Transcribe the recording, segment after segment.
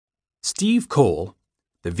Steve Cole,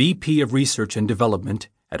 the VP of Research and Development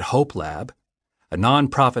at Hope Lab, a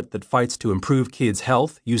nonprofit that fights to improve kids'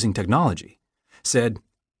 health using technology, said,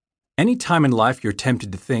 "Any time in life you're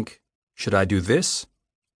tempted to think, should I do this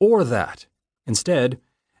or that? Instead,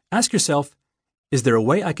 ask yourself, is there a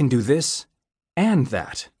way I can do this and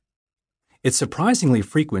that?" It's surprisingly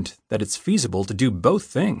frequent that it's feasible to do both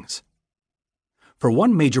things. For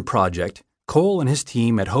one major project, Cole and his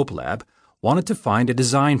team at Hope Lab wanted to find a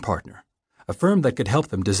design partner, a firm that could help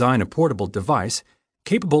them design a portable device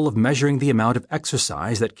capable of measuring the amount of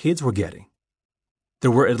exercise that kids were getting.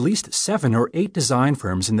 There were at least 7 or 8 design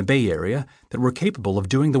firms in the Bay Area that were capable of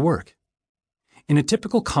doing the work. In a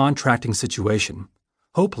typical contracting situation,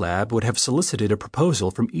 Hope Lab would have solicited a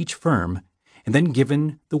proposal from each firm and then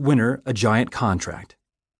given the winner a giant contract.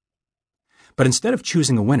 But instead of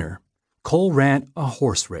choosing a winner, Cole ran a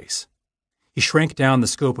horse race. He shrank down the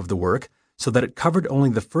scope of the work so that it covered only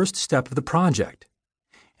the first step of the project,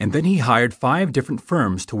 and then he hired 5 different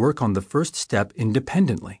firms to work on the first step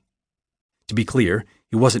independently. To be clear,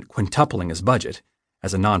 he wasn't quintupling his budget.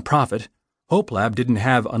 As a nonprofit, Hope Lab didn't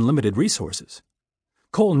have unlimited resources.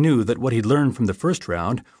 Cole knew that what he'd learned from the first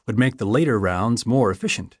round would make the later rounds more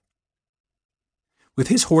efficient. With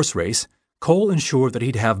his horse race, Cole ensured that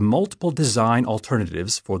he'd have multiple design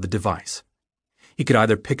alternatives for the device. He could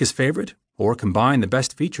either pick his favorite or combine the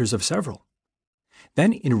best features of several.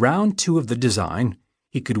 Then, in round 2 of the design,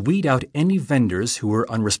 he could weed out any vendors who were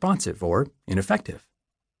unresponsive or ineffective.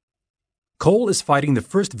 Cole is fighting the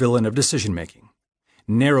first villain of decision-making,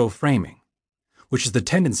 narrow framing, which is the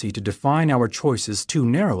tendency to define our choices too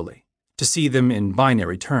narrowly, to see them in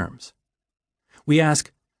binary terms. We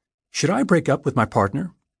ask, should I break up with my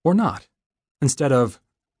partner or not? Instead of,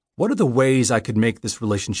 what are the ways I could make this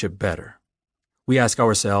relationship better? We ask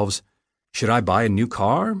ourselves, should I buy a new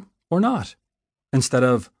car or not? Instead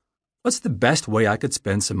of, what's the best way I could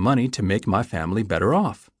spend some money to make my family better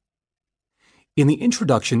off? In the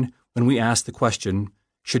introduction, when we asked the question,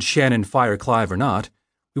 should Shannon fire Clive or not,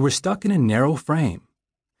 we were stuck in a narrow frame.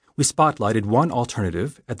 We spotlighted one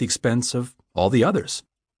alternative at the expense of all the others.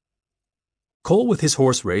 Cole, with his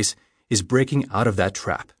horse race, is breaking out of that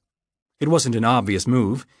trap. It wasn't an obvious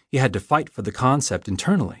move. He had to fight for the concept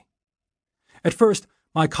internally. At first,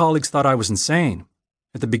 my colleagues thought I was insane.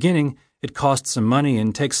 At the beginning, it costs some money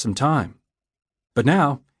and takes some time. But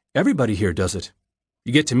now, everybody here does it.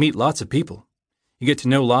 You get to meet lots of people. You get to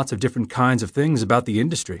know lots of different kinds of things about the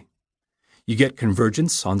industry. You get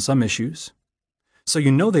convergence on some issues. So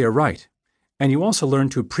you know they are right, and you also learn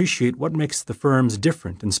to appreciate what makes the firms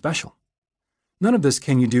different and special. None of this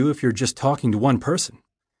can you do if you're just talking to one person.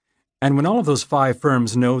 And when all of those 5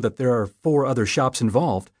 firms know that there are 4 other shops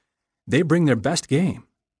involved, they bring their best game.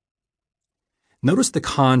 Notice the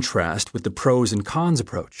contrast with the pros and cons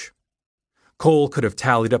approach. Cole could have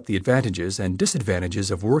tallied up the advantages and disadvantages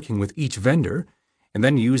of working with each vendor and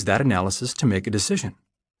then used that analysis to make a decision.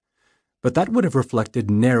 But that would have reflected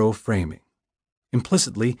narrow framing.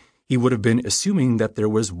 Implicitly, he would have been assuming that there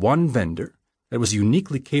was one vendor that was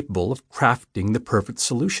uniquely capable of crafting the perfect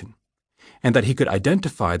solution, and that he could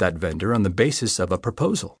identify that vendor on the basis of a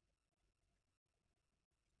proposal.